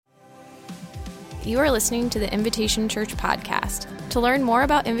You are listening to the Invitation Church podcast. To learn more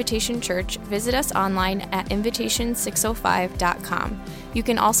about Invitation Church, visit us online at invitation605.com. You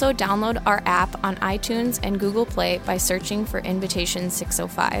can also download our app on iTunes and Google Play by searching for Invitation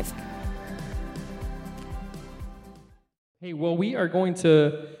 605. Hey, well, we are going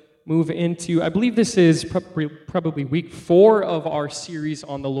to move into, I believe this is probably week 4 of our series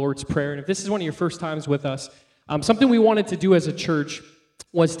on the Lord's Prayer. And if this is one of your first times with us, something we wanted to do as a church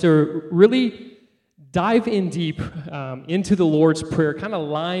was to really dive in deep into the Lord's Prayer, kind of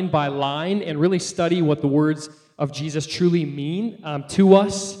line by line, and really study what the words of Jesus truly mean to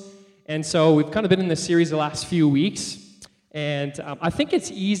us. And so we've kind of been in this series the last few weeks, and I think it's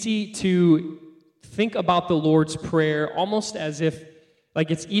easy to think about the Lord's Prayer almost as if,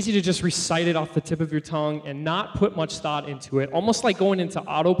 like, it's easy to just recite it off the tip of your tongue and not put much thought into it, almost like going into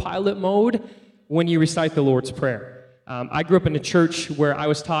autopilot mode when you recite the Lord's Prayer. I grew up in a church where I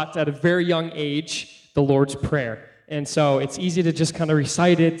was taught at a very young age the Lord's Prayer. And so it's easy to just kind of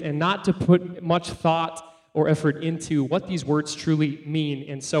recite it and not to put much thought or effort into what these words truly mean.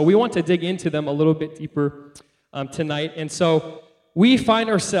 And so we want to dig into them a little bit deeper tonight. And so we find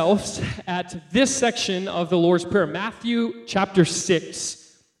ourselves at this section of the Lord's Prayer, Matthew chapter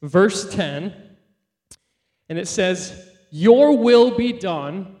 6, verse 10. And it says, "Your will be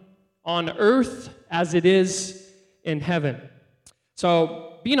done on earth as it is in heaven." So,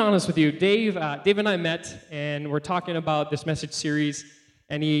 being honest with you, Dave and I met, and we're talking about this message series,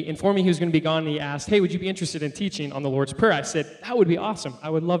 and he informed me he was going to be gone, and he asked, "Hey, would you be interested in teaching on the Lord's Prayer?" I said, "That would be awesome.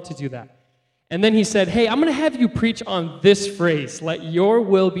 I would love to do that." And then he said, "Hey, I'm going to have you preach on this phrase, 'Let your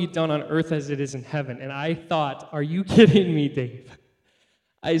will be done on earth as it is in heaven.'" And I thought, "Are you kidding me, Dave?"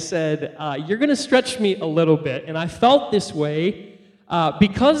 I said, "You're going to stretch me a little bit." And I felt this way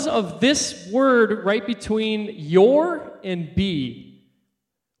because of this word right between your and be.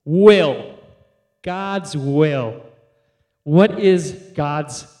 Will. God's will. What is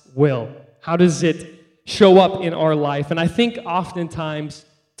God's will? How does it show up in our life? And I think oftentimes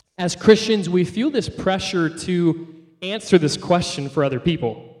as Christians we feel this pressure to answer this question for other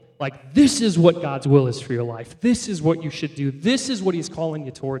people. Like, this is what God's will is for your life. This is what you should do. This is what He's calling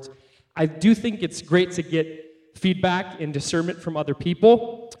you towards. I do think it's great to get feedback and discernment from other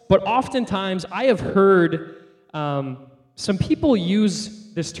people, but oftentimes I have heard some people use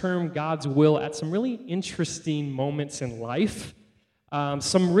this term God's will at some really interesting moments in life,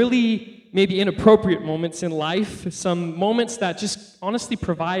 some really maybe inappropriate moments in life, some moments that just honestly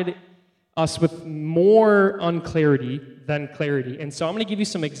provide us with more unclarity than clarity. And so I'm going to give you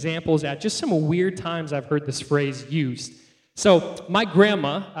some examples at just some weird times I've heard this phrase used. So my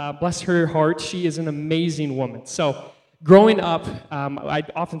grandma, bless her heart, she is an amazing woman. So growing up, I'd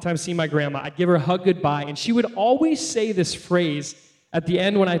oftentimes see my grandma, I'd give her a hug goodbye, and she would always say this phrase at the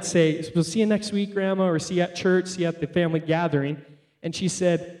end when I'd say, "We'll see you next week, Grandma," or "See you at church, see you at the family gathering." And she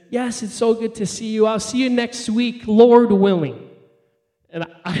said, "Yes, it's so good to see you. I'll see you next week, Lord willing." And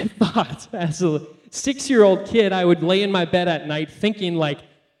I thought, as a 6-year-old kid, I would lay in my bed at night thinking, like,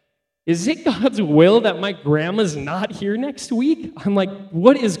 is it God's will that my grandma's not here next week? I'm like,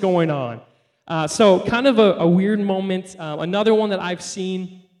 what is going on? So kind of a weird moment. Another one that I've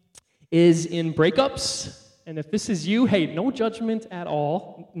seen is in breakups. And if this is you, hey, no judgment at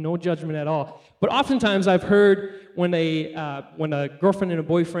all. No judgment at all. But oftentimes I've heard when a girlfriend and a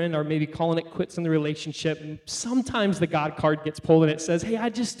boyfriend are maybe calling it quits in the relationship, and sometimes the God card gets pulled and it says, "Hey, I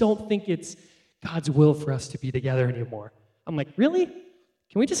just don't think it's God's will for us to be together anymore." I'm like, really?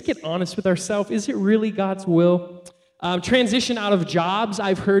 Can we just get honest with ourselves? Is it really God's will? Transition out of jobs,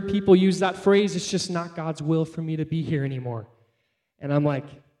 I've heard people use that phrase, "It's just not God's will for me to be here anymore." And I'm like,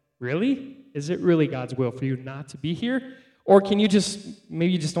 really? Is it really God's will for you not to be here? Or maybe you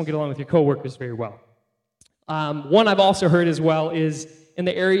just don't get along with your coworkers very well. One I've also heard as well is in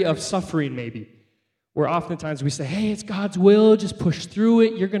the area of suffering maybe, where oftentimes we say, "Hey, it's God's will, just push through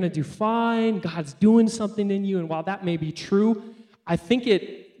it, you're going to do fine, God's doing something in you." And while that may be true, I think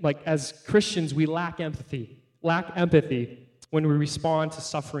as Christians, we lack empathy when we respond to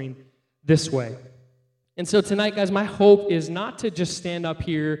suffering this way. And so tonight, guys, my hope is not to just stand up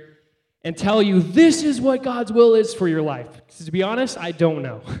here and tell you this is what God's will is for your life. Because to be honest, I don't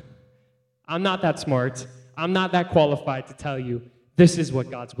know. I'm not that smart. I'm not that qualified to tell you this is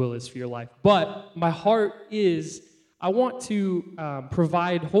what God's will is for your life. But my heart is, I want to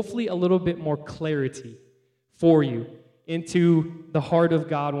provide hopefully a little bit more clarity for you into the heart of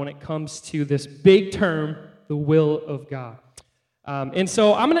God when it comes to this big term, the will of God. And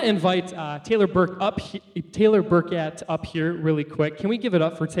so I'm going to invite Taylor Burkett up here really quick. Can we give it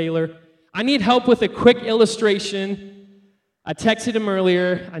up for Taylor? I need help with a quick illustration I texted him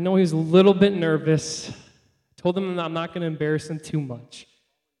earlier. I know he was a little bit nervous. Told him I'm not going to embarrass him too much.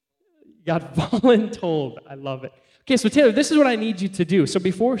 Got voluntold. I love it. Okay, so Taylor, this is what I need you to do. So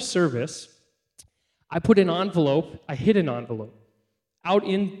before service, I put an envelope, I hid an envelope out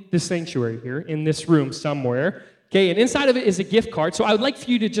in the sanctuary here, in this room somewhere. Okay, and inside of it is a gift card. So I would like for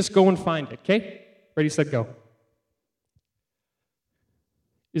you to just go and find it, okay? Ready, set, go.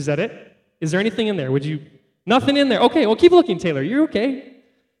 Is that it? Is there anything in there? Nothing in there. Okay, well, keep looking, Taylor. You're okay.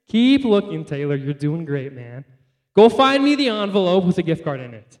 Keep looking, Taylor. You're doing great, man. Go find me the envelope with a gift card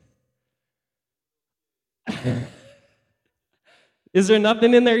in it. Is there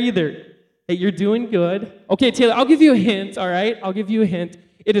nothing in there either? Hey, you're doing good. Okay, Taylor, I'll give you a hint, all right? I'll give you a hint.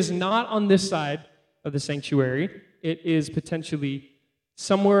 It is not on this side of the sanctuary. It is potentially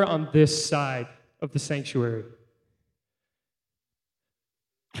somewhere on this side of the sanctuary.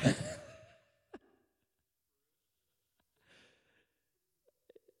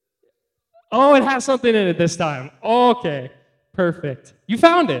 Oh, it has something in it this time. Okay, perfect. You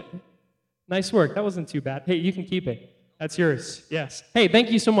found it. Nice work. That wasn't too bad. Hey, you can keep it. That's yours. Yes. Hey,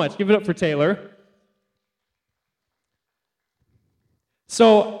 thank you so much. Give it up for Taylor.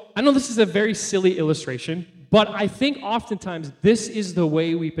 So, I know this is a very silly illustration, but I think oftentimes this is the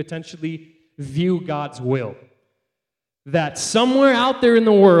way we potentially view God's will. That somewhere out there in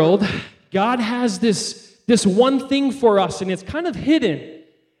the world, God has this one thing for us, and it's kind of hidden.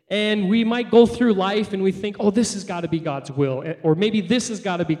 And we might go through life and we think, oh, this has got to be God's will, or maybe this has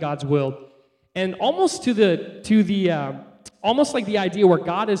got to be God's will, and almost almost like the idea where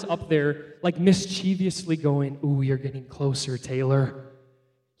God is up there, like mischievously going, "Ooh, you're getting closer, Taylor.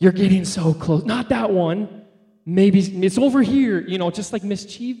 You're getting so close. Not that one. Maybe it's over here." Just like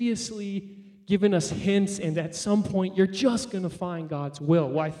mischievously giving us hints, and at some point you're just going to find God's will.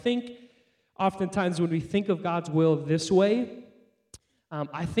 Well, I think oftentimes when we think of God's will this way,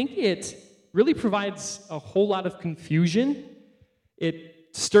 I think it really provides a whole lot of confusion. It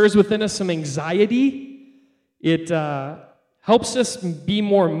stirs within us some anxiety. It helps us be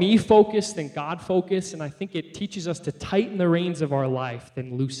more me-focused than God-focused, and I think it teaches us to tighten the reins of our life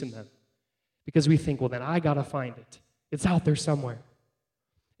than loosen them. Because we think, well, then I got to find it. It's out there somewhere.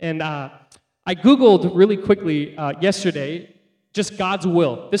 And I Googled really quickly yesterday just God's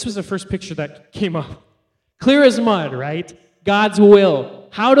will. This was the first picture that came up. Clear as mud, right? God's will,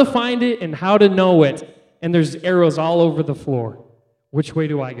 how to find it and how to know it. And there's arrows all over the floor. Which way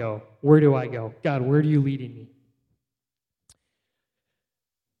do I go? Where do I go? God, where are you leading me?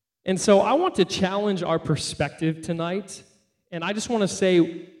 And so I want to challenge our perspective tonight. And I just want to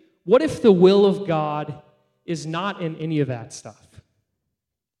say, what if the will of God is not in any of that stuff?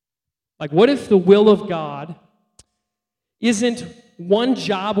 Like, what if the will of God isn't one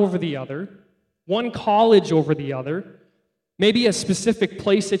job over the other, one college over the other, maybe a specific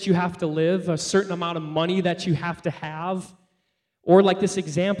place that you have to live, a certain amount of money that you have to have, or like this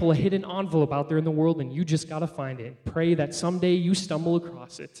example, a hidden envelope out there in the world and you just got to find it. Pray that someday you stumble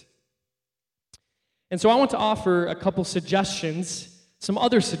across it. And so I want to offer a couple suggestions, some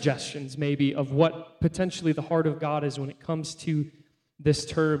other suggestions maybe of what potentially the heart of God is when it comes to this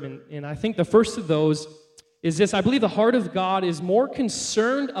term. And I think the first of those is this. I believe the heart of God is more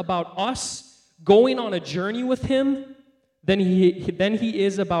concerned about us going on a journey with Him than he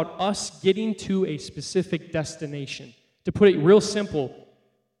is about us getting to a specific destination. To put it real simple,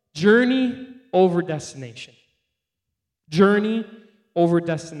 journey over destination. Journey over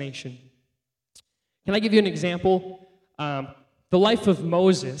destination. Can I give you an example? The life of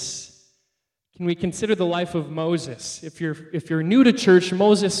Moses. Can we consider the life of Moses? If you're new to church,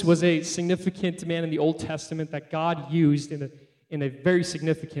 Moses was a significant man in the Old Testament that God used in a very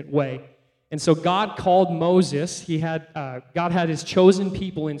significant way. And so God called Moses. God had his chosen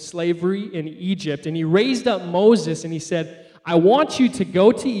people in slavery in Egypt, and he raised up Moses, and he said, I want you to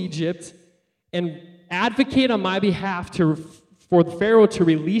go to Egypt and advocate on my behalf for Pharaoh to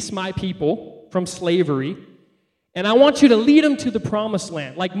release my people from slavery, and I want you to lead them to the promised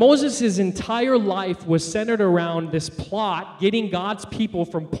land. Like Moses' entire life was centered around this plot, getting God's people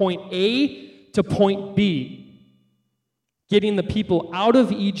from point A to point B, getting the people out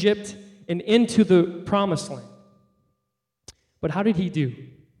of Egypt and into the promised land. But how did he do?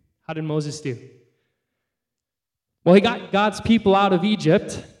 How did Moses do? Well, he got God's people out of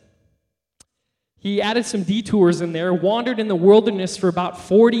Egypt. He added some detours in there, wandered in the wilderness for about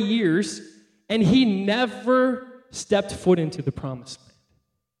 40 years, and he never stepped foot into the promised land.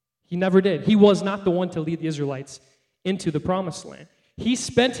 He never did. He was not the one to lead the Israelites into the promised land. He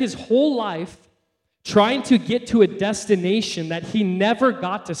spent his whole life trying to get to a destination that he never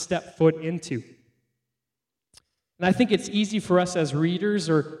got to step foot into. And I think it's easy for us as readers,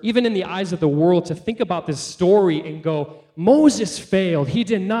 or even in the eyes of the world, to think about this story and go, Moses failed. He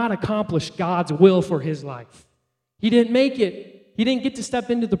did not accomplish God's will for his life. He didn't make it. He didn't get to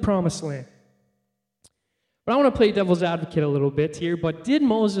step into the promised land. But I want to play devil's advocate a little bit here, but did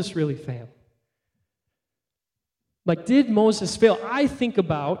Moses really fail? Like, did Moses fail? I think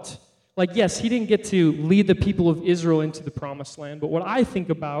about, like, yes, he didn't get to lead the people of Israel into the promised land, but what I think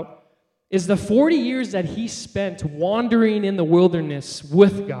about is the 40 years that he spent wandering in the wilderness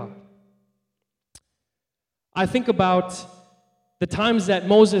with God. I think about the times that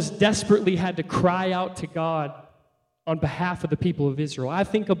Moses desperately had to cry out to God on behalf of the people of Israel. I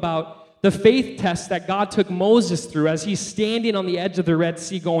think about the faith test that God took Moses through as he's standing on the edge of the Red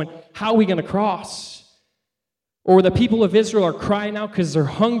Sea going, how are we going to cross? Or the people of Israel are crying out because they're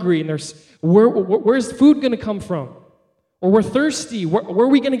hungry and where's food going to come from? Or we're thirsty. Where are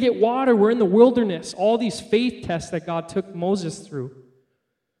we going to get water? We're in the wilderness. All these faith tests that God took Moses through.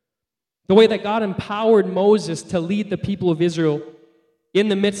 The way that God empowered Moses to lead the people of Israel in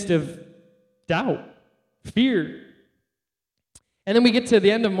the midst of doubt, fear. And then we get to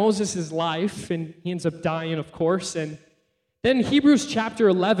the end of Moses' life, and he ends up dying, of course. And then Hebrews chapter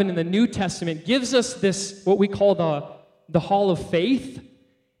 11 in the New Testament gives us this, what we call the Hall of Faith.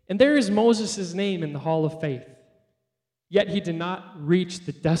 And there is Moses' name in the Hall of Faith. Yet he did not reach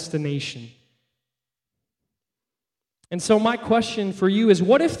the destination. And so my question for you is,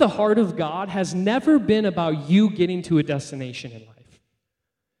 what if the heart of God has never been about you getting to a destination in life?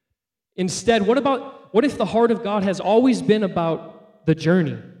 Instead, what if the heart of God has always been about the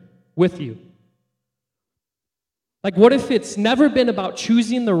journey with you? Like, what if it's never been about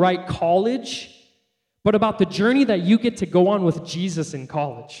choosing the right college, but about the journey that you get to go on with Jesus in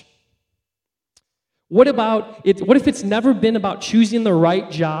college? What if it's never been about choosing the right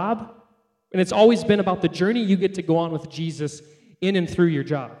job, and it's always been about the journey you get to go on with Jesus in and through your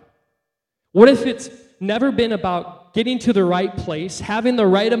job? What if it's never been about getting to the right place, having the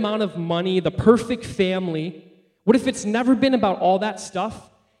right amount of money, the perfect family? What if it's never been about all that stuff,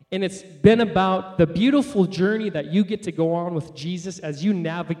 and it's been about the beautiful journey that you get to go on with Jesus as you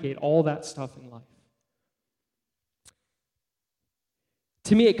navigate all that stuff in life?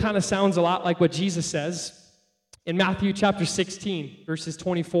 To me, it kind of sounds a lot like what Jesus says in Matthew chapter 16, verses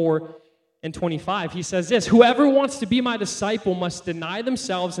 24 and 25. He says this, "Whoever wants to be my disciple must deny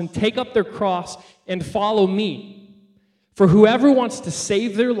themselves and take up their cross and follow me. For whoever wants to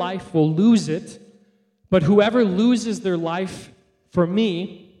save their life will lose it, but whoever loses their life for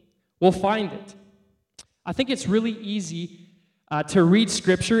me will find it." I think it's really easy to read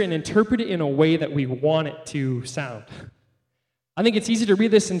Scripture and interpret it in a way that we want it to sound. I think it's easy to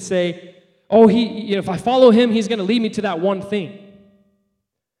read this and say, oh, if I follow him, he's going to lead me to that one thing.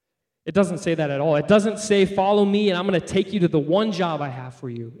 It doesn't say that at all. It doesn't say, follow me and I'm going to take you to the one job I have for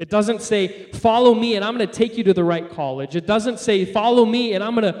you. It doesn't say, follow me and I'm going to take you to the right college. It doesn't say, follow me and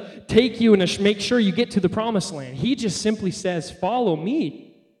I'm going to take you and make sure you get to the promised land. He just simply says, follow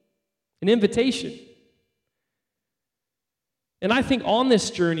me. An invitation. And I think on this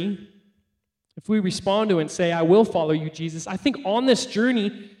journey, if we respond to it and say, I will follow you, Jesus, I think on this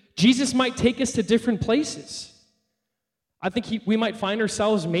journey, Jesus might take us to different places. I think we might find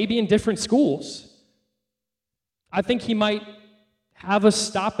ourselves maybe in different schools. I think he might have us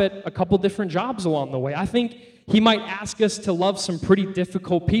stop at a couple different jobs along the way. I think he might ask us to love some pretty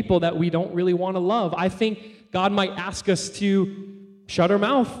difficult people that we don't really want to love. I think God might ask us to shut our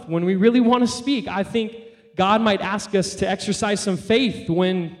mouth when we really want to speak. I think God might ask us to exercise some faith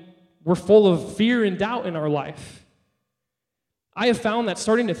when we're full of fear and doubt in our life. I have found that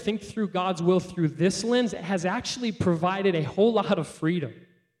starting to think through God's will through this lens has actually provided a whole lot of freedom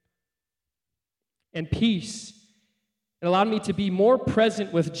and peace. It allowed me to be more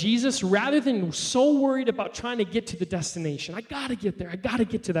present with Jesus rather than so worried about trying to get to the destination. I got to get there. I got to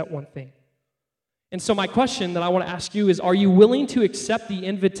get to that one thing. And so my question that I want to ask you is, are you willing to accept the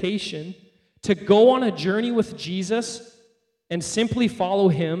invitation to go on a journey with Jesus and simply follow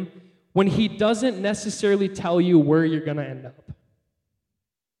him when he doesn't necessarily tell you where you're going to end up?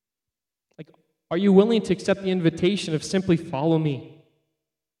 Like, are you willing to accept the invitation of simply follow me?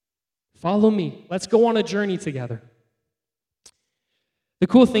 Follow me. Let's go on a journey together. The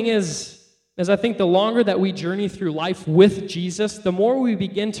cool thing is I think the longer that we journey through life with Jesus, the more we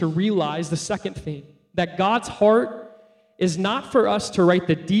begin to realize the second thing, that God's heart is not for us to write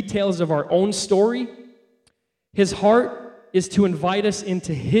the details of our own story. His heart is to invite us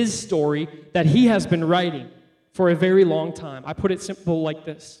into his story that he has been writing for a very long time. I put it simple like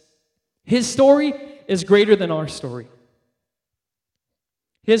this. His story is greater than our story.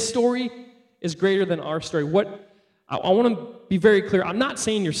 His story is greater than our story. What I want to be very clear. I'm not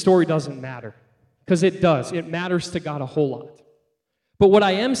saying your story doesn't matter, because it does. It matters to God a whole lot. But what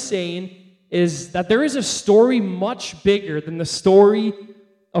I am saying is that there is a story much bigger than the story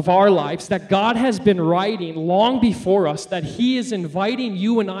of our lives that God has been writing long before us, that He is inviting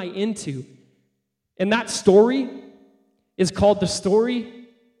you and I into. And that story is called the story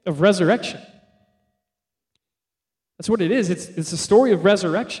of resurrection. That's what it is. It's a story of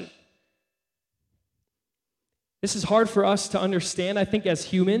resurrection. This is hard for us to understand, I think, as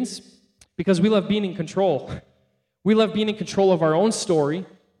humans, because we love being in control. We love being in control of our own story.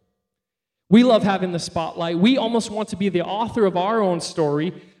 We love having the spotlight. We almost want to be the author of our own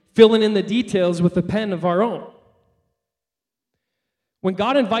story, filling in the details with a pen of our own. When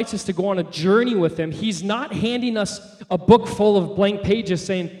God invites us to go on a journey with Him, He's not handing us a book full of blank pages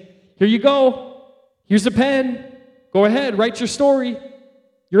saying, here you go, here's a pen, go ahead, write your story.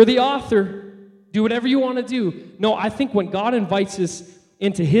 You're the author. Do whatever you want to do. No, I think when God invites us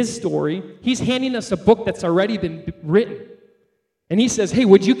into His story, He's handing us a book that's already been written. And He says, hey,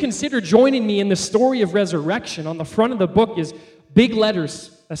 would you consider joining me in the story of resurrection? On the front of the book is big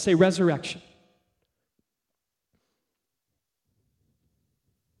letters that say resurrection.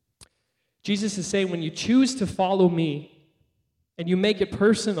 Jesus is saying, when you choose to follow me and you make it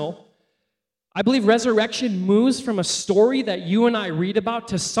personal, I believe resurrection moves from a story that you and I read about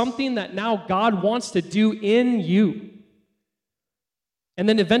to something that now God wants to do in you and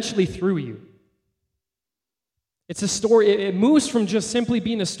then eventually through you. It's a story. It moves from just simply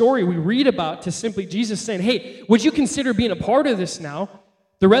being a story we read about to simply Jesus saying, hey, would you consider being a part of this now?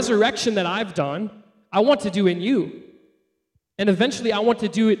 The resurrection that I've done, I want to do in you. And eventually I want to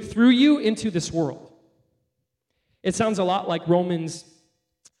do it through you into this world. It sounds a lot like Romans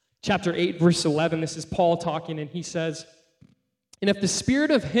chapter 8, verse 11. This is Paul talking, and he says, and if the spirit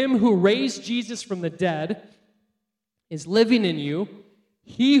of Him who raised Jesus from the dead is living in you,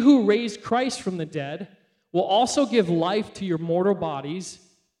 He who raised Christ from the dead will also give life to your mortal bodies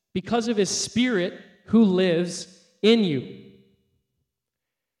because of His Spirit who lives in you.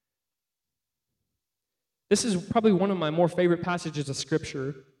 This is probably one of my more favorite passages of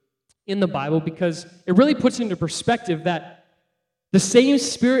Scripture in the Bible because it really puts into perspective that the same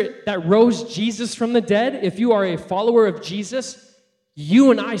Spirit that rose Jesus from the dead, if you are a follower of Jesus,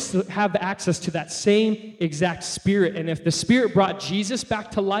 you and I still have access to that same exact Spirit. And if the Spirit brought Jesus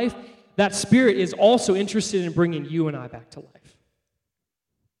back to life, that Spirit is also interested in bringing you and I back to life.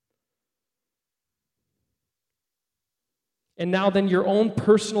 And now then your own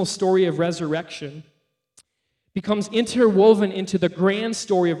personal story of resurrection becomes interwoven into the grand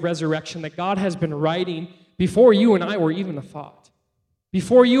story of resurrection that God has been writing before you and I were even a thought.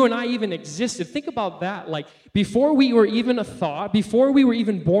 Before you and I even existed. Think about that. Like, before we were even a thought, before we were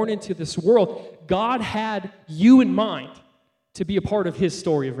even born into this world, God had you in mind to be a part of His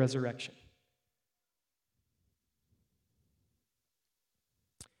story of resurrection.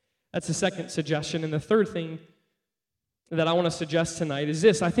 That's the second suggestion. And the third thing that I want to suggest tonight is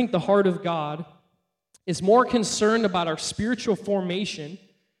this. I think the heart of God is more concerned about our spiritual formation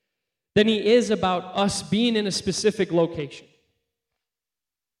than He is about us being in a specific location.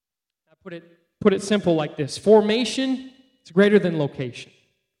 I put it simple like this. Formation is greater than location.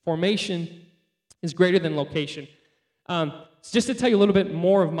 Formation is greater than location. Just to tell you a little bit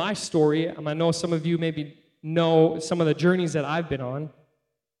more of my story, I know some of you maybe know some of the journeys that I've been on.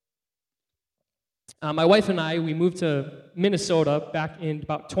 My wife and I, we moved to Minnesota back in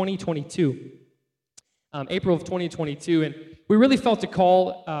about 2022, April of 2022, and we really felt a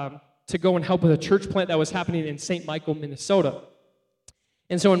call to go and help with a church plant that was happening in St. Michael, Minnesota.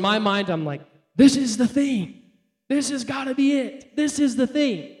 And so in my mind, I'm like, this is the thing. This has got to be it. This is the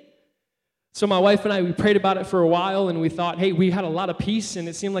thing. So my wife and I, we prayed about it for a while, and we thought, hey, we had a lot of peace, and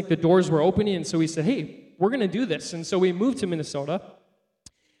it seemed like the doors were opening, and so we said, hey, we're going to do this. And so we moved to Minnesota.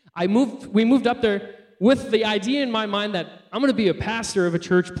 We moved up there with the idea in my mind that I'm going to be a pastor of a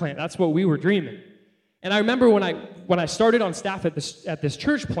church plant. That's what we were dreaming. And I remember when I started on staff at this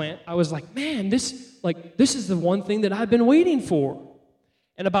church plant, I was like, man, this is the one thing that I've been waiting for.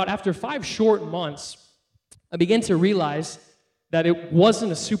 And after 5 short months, I began to realize that it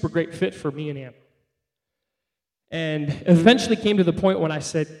wasn't a super great fit for me and Amber. And eventually came to the point when I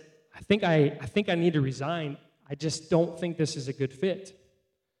said, I think I need to resign. I just don't think this is a good fit.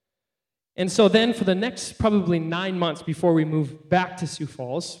 And so then for the next probably 9 months before we moved back to Sioux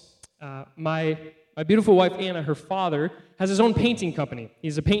Falls, my beautiful wife, Anna, her father, has his own painting company.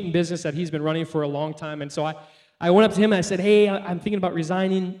 He's a painting business that he's been running for a long time. And so I went up to him and I said, hey, I'm thinking about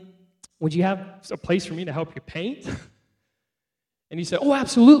resigning. Would you have a place for me to help you paint? And he said, oh,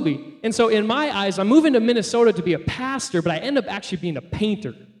 absolutely. And so in my eyes, I'm moving to Minnesota to be a pastor, but I end up actually being a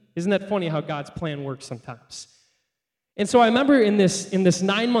painter. Isn't that funny how God's plan works sometimes? And so I remember in this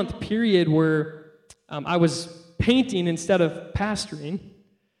 9-month period where I was painting instead of pastoring,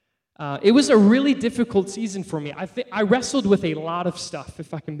 it was a really difficult season for me. I wrestled with a lot of stuff,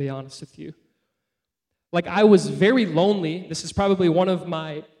 if I can be honest with you. Like, I was very lonely. This is probably one of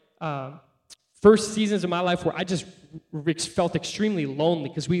my first seasons of my life where I just felt extremely lonely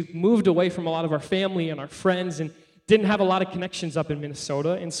because we moved away from a lot of our family and our friends and didn't have a lot of connections up in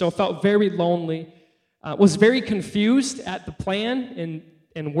Minnesota, and so felt very lonely. Was very confused at the plan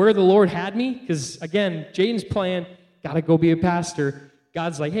and where the Lord had me because, again, Jaden's plan, got to go be a pastor.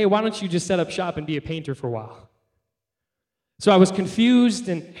 God's like, hey, why don't you just set up shop and be a painter for a while? So I was confused,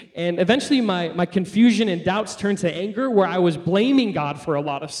 and eventually my confusion and doubts turned to anger, where I was blaming God for a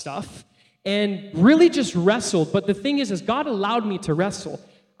lot of stuff and really just wrestled. But the thing is God allowed me to wrestle.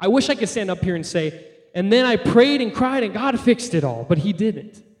 I wish I could stand up here and say, and then I prayed and cried and God fixed it all, but he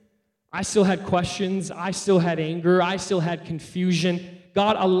didn't. I still had questions. I still had anger. I still had confusion.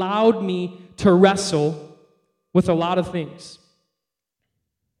 God allowed me to wrestle with a lot of things.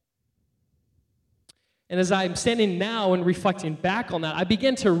 And as I'm standing now and reflecting back on that, I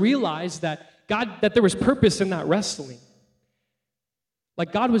began to realize that there was purpose in that wrestling.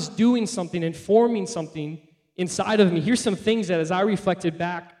 Like, God was doing something and forming something inside of me. Here's some things that as I reflected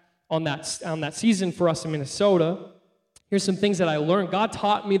back on that season for us in Minnesota, here's some things that I learned. God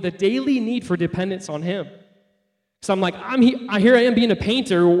taught me the daily need for dependence on him. So I'm like, here I am being a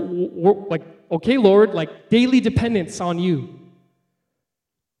painter. Like, okay, Lord, like, daily dependence on you.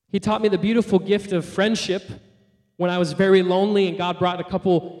 He taught me the beautiful gift of friendship when I was very lonely, and God brought a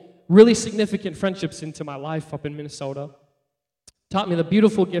couple really significant friendships into my life up in Minnesota. Taught me the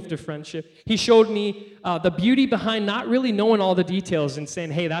beautiful gift of friendship. He showed me the beauty behind not really knowing all the details and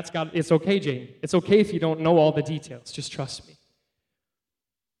saying, hey, it's okay, Jaden. It's okay if you don't know all the details. Just trust me.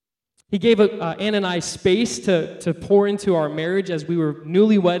 He gave Ann and I space to pour into our marriage as we were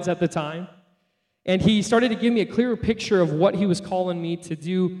newlyweds at the time. And he started to give me a clearer picture of what he was calling me to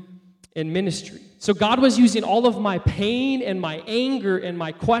do in ministry. So God was using all of my pain and my anger and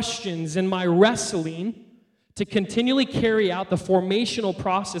my questions and my wrestling to continually carry out the formational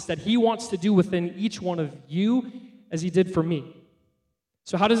process that he wants to do within each one of you as he did for me.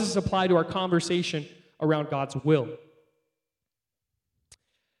 So how does this apply to our conversation around God's will?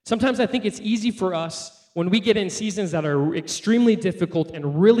 Sometimes I think it's easy for us when we get in seasons that are extremely difficult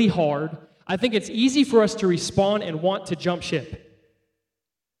and really hard. I think it's easy for us to respond and want to jump ship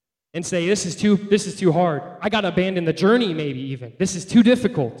and say, this is too hard. I got to abandon the journey maybe even. This is too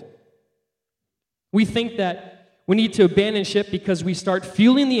difficult. We think that we need to abandon ship because we start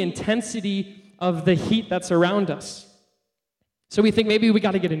feeling the intensity of the heat that's around us. So we think maybe we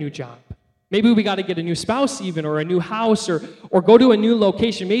got to get a new job. Maybe we got to get a new spouse even, or a new house, or go to a new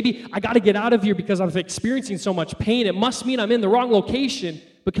location. Maybe I got to get out of here because I'm experiencing so much pain. It must mean I'm in the wrong location.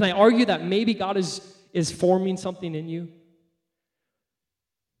 But can I argue that maybe God is forming something in you?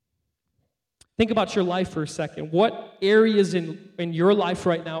 Think about your life for a second. What areas in your life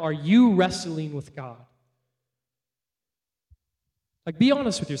right now are you wrestling with God? Like, be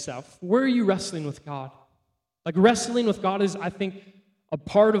honest with yourself. Where are you wrestling with God? Like, wrestling with God is, I think, a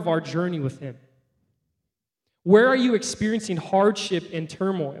part of our journey with him. Where are you experiencing hardship and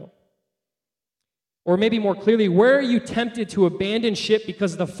turmoil? Or maybe more clearly, where are you tempted to abandon ship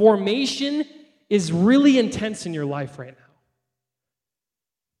because the formation is really intense in your life right now?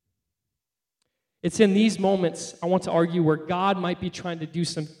 It's in these moments, I want to argue, where God might be trying to do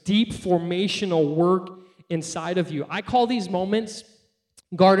some deep formational work inside of you. I call these moments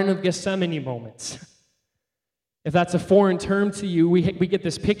Garden of Gethsemane moments. If that's a foreign term to you, we get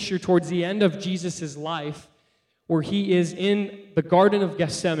this picture towards the end of Jesus' life where he is in the Garden of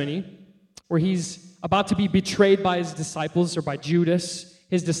Gethsemane, where he's about to be betrayed by his disciples or by Judas.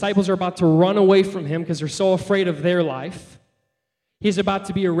 His disciples are about to run away from him because they're so afraid of their life. He's about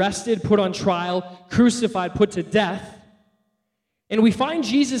to be arrested, put on trial, crucified, put to death. And we find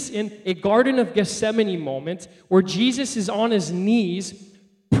Jesus in a Garden of Gethsemane moment where Jesus is on his knees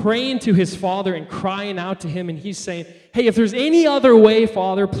praying to his Father and crying out to him, and he's saying, hey, if there's any other way,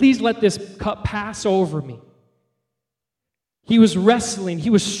 Father, please let this cup pass over me. He was wrestling. He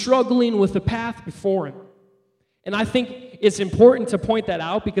was struggling with the path before him. And I think it's important to point that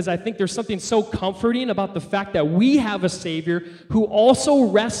out because I think there's something so comforting about the fact that we have a Savior who also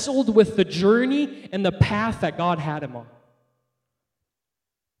wrestled with the journey and the path that God had him on.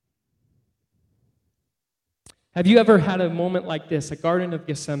 Have you ever had a moment like this, a Garden of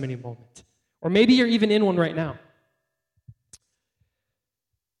Gethsemane moment? Or maybe you're even in one right now.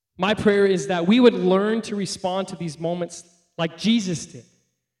 My prayer is that we would learn to respond to these moments like Jesus did.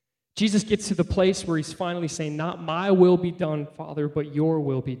 Jesus gets to the place where he's finally saying, not my will be done, Father, but your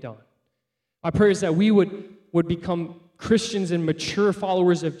will be done. My prayer is that we would become Christians and mature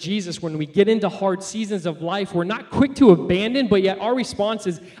followers of Jesus. When we get into hard seasons of life, we're not quick to abandon, but yet our response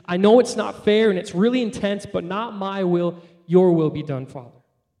is, I know it's not fair and it's really intense, but not my will, your will be done, Father.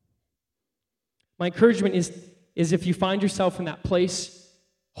 My encouragement is if you find yourself in that place,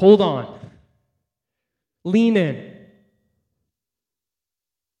 hold on. Lean in.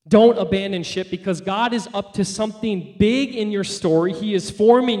 Don't abandon ship, because God is up to something big in your story. He is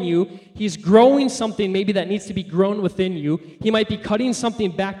forming you. He's growing something maybe that needs to be grown within you. He might be cutting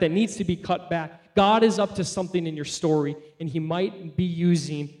something back that needs to be cut back. God is up to something in your story, and he might be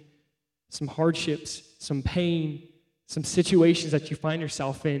using some hardships, some pain, some situations that you find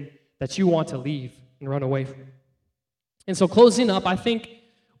yourself in that you want to leave and run away from. And so closing up, I think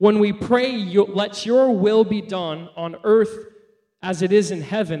when we pray, let your will be done on earth as it is in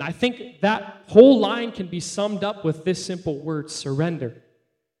heaven, I think that whole line can be summed up with this simple word, surrender.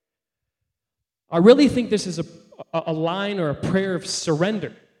 I really think this is a line or a prayer of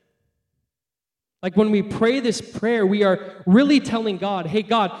surrender. Like when we pray this prayer, we are really telling God, hey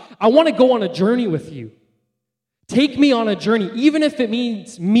God, I want to go on a journey with you. Take me on a journey, even if it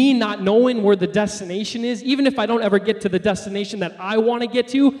means me not knowing where the destination is, even if I don't ever get to the destination that I want to get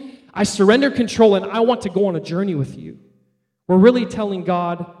to, I surrender control and I want to go on a journey with you. We're really telling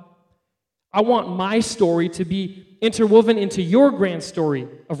God, I want my story to be interwoven into your grand story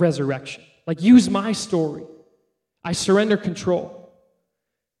of resurrection. Like, use my story. I surrender control.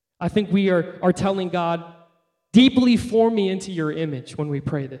 I think we are telling God, deeply form me into your image when we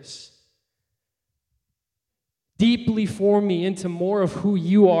pray this. Deeply form me into more of who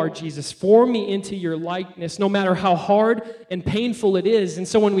you are, Jesus. Form me into your likeness, no matter how hard and painful it is. And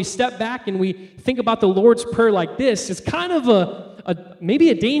so when we step back and we think about the Lord's Prayer like this, it's kind of maybe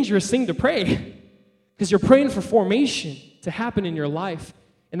a dangerous thing to pray, because you're praying for formation to happen in your life.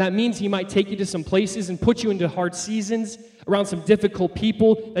 And that means he might take you to some places and put you into hard seasons around some difficult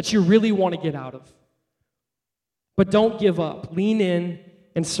people that you really want to get out of. But don't give up. Lean in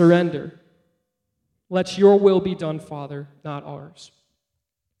and surrender. Let your will be done, Father, not ours.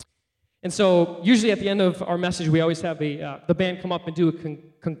 And so, usually at the end of our message, we always have the band come up and do a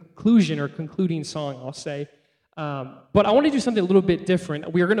conclusion or concluding song, I'll say. But I want to do something a little bit different.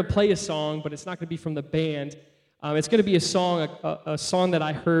 We are going to play a song, but it's not going to be from the band. It's going to be a song that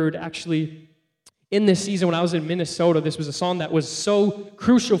I heard actually in this season when I was in Minnesota. This was a song that was so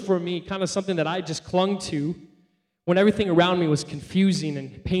crucial for me, kind of something that I just clung to when everything around me was confusing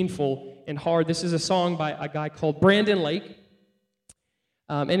and painful and hard. This is a song by a guy called Brandon Lake.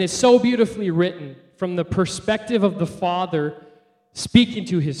 And it's so beautifully written from the perspective of the father speaking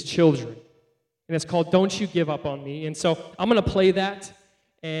to his children. And it's called Don't You Give Up on Me. And so I'm going to play that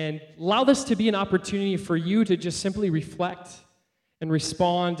and allow this to be an opportunity for you to just simply reflect and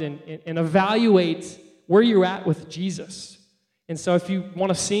respond and evaluate where you're at with Jesus. And so if you want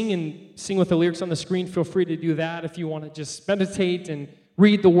to sing with the lyrics on the screen, feel free to do that. If you want to just meditate and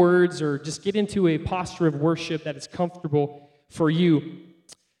read the words or just get into a posture of worship that is comfortable for you.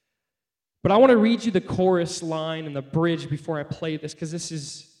 But I want to read you the chorus line and the bridge before I play this, because this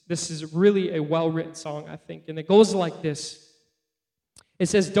is really a well-written song, I think. And it goes like this. It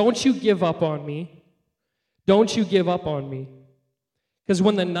says, don't you give up on me. Don't you give up on me. Because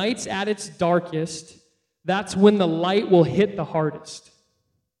when the night's at its darkest, that's when the light will hit the hardest.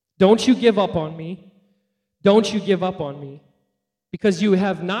 Don't you give up on me. Don't you give up on me. Because you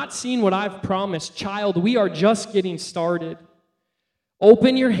have not seen what I've promised. Child, we are just getting started.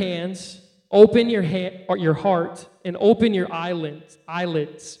 Open your hands, open your heart, and open your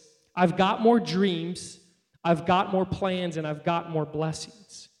eyelids. I've got more dreams, I've got more plans, and I've got more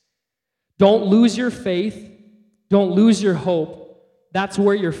blessings. Don't lose your faith. Don't lose your hope. That's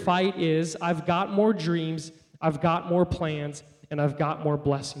where your fight is. I've got more dreams, I've got more plans, and I've got more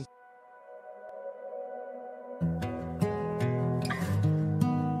blessings.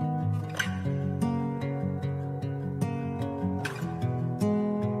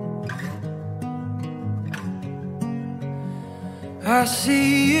 I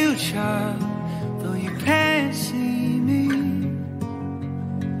see you, child, though you can't see me.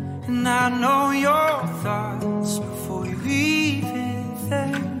 And I know your thoughts before you even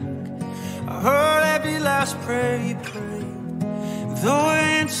think. I heard every last prayer you prayed, though I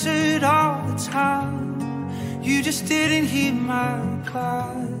answered all the time. You just didn't hear my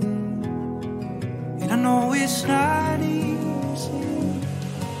reply. And I know it's not easy,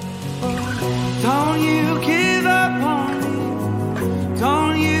 but don't you give up on me.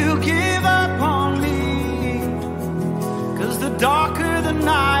 Don't you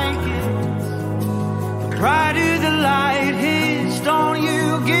gets, the brighter the light is. Don't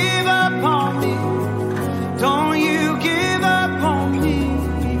you give up on me. Don't you give up on me.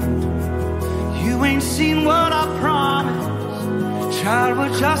 You ain't seen what I promised. Child,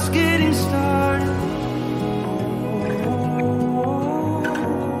 we're just getting started. Oh,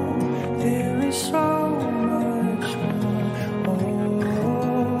 there is so much more.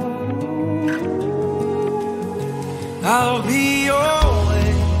 Oh, I'll be your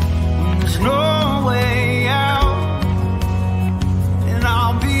way when there's no way out. And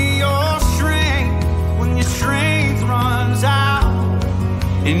I'll be your strength when your strength runs out.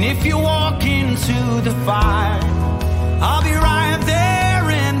 And if you walk into the fire, I'll be right there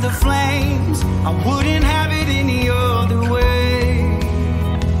in the flames. I wouldn't have it any other way.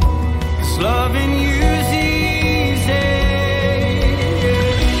 'Cause loving you's easy.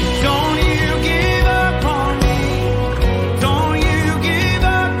 Don't you give up on me. Don't you give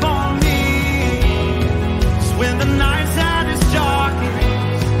up on me. 'Cause when the night's at its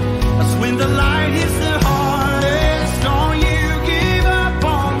darkest, that's when the light hits the hardest. Don't you give up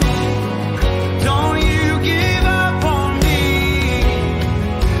on me. Don't you give up on me.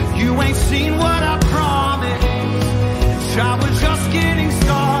 You ain't seen what I promised. I was just getting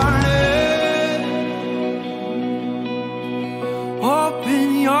started.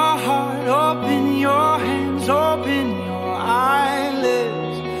 Open your heart, open your hands, open your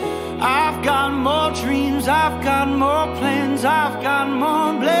eyelids. I've got more dreams, I've got more plans, I've got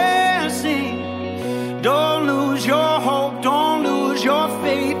more blessings. Don't lose your hope, don't lose your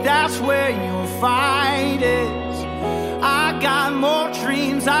faith, that's where your fight is. I got more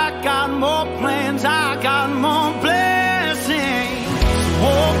dreams, I got more plans, I got more blessings. So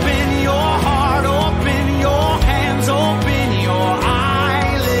open your heart, open your hands, open your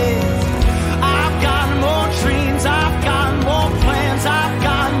eyelids. I've got more dreams, I've got more plans, I've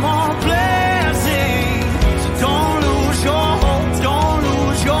got more blessings. So don't lose your hope, don't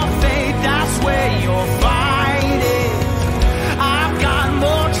lose your faith, that's where your fight is. I've got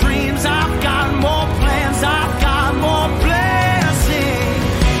more dreams, I've got more plans, I've got more blessings.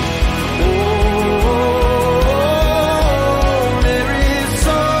 Oh, there is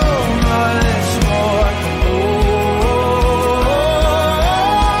so much more. Oh,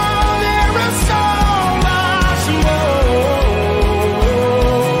 there is so much more.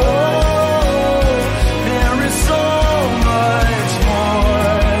 There is so much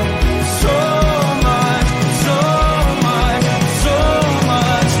more. So much, so much, so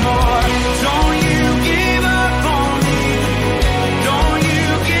much more. Don't you give up on me. Don't you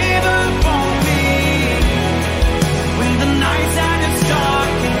give up on me. When the night's at its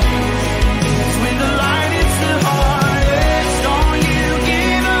darkest, it's when the light is the hardest. Don't you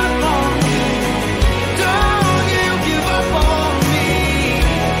give up on me. Don't you give up on me.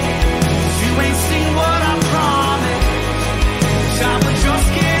 'Cause you ain't seen what I promised. I was just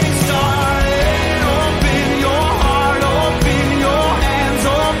getting started. Open your heart, open your hands,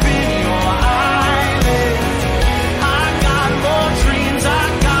 open your eyelids. I got more dreams, I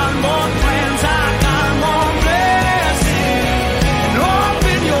got more plans, I got more blessings. And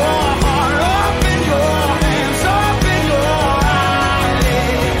open your heart, open your hands, open your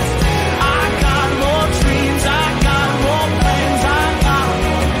eyelids. I got more dreams, I got more plans, I got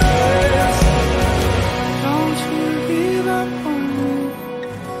more blessings. Don't you give up on me.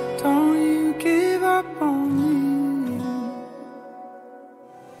 Don't you give up on me.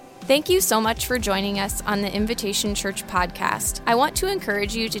 Thank you so much for joining us on the Invitation Church podcast. I want to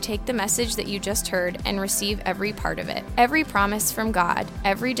encourage you to take the message that you just heard and receive every part of it. Every promise from God,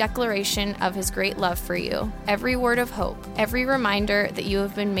 every declaration of His great love for you, every word of hope, every reminder that you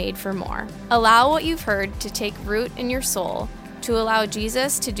have been made for more. Allow what you've heard to take root in your soul, to allow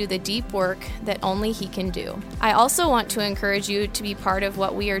Jesus to do the deep work that only He can do. I also want to encourage you to be part of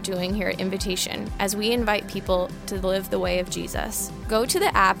what we are doing here at Invitation as we invite people to live the way of Jesus. Go to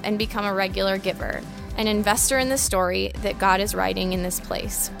the app and become a regular giver, an investor in the story that God is writing in this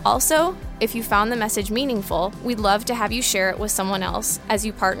place. Also, if you found the message meaningful, we'd love to have you share it with someone else as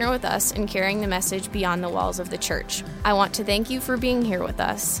you partner with us in carrying the message beyond the walls of the church. I want to thank you for being here with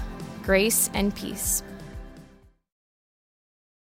us. Grace and peace.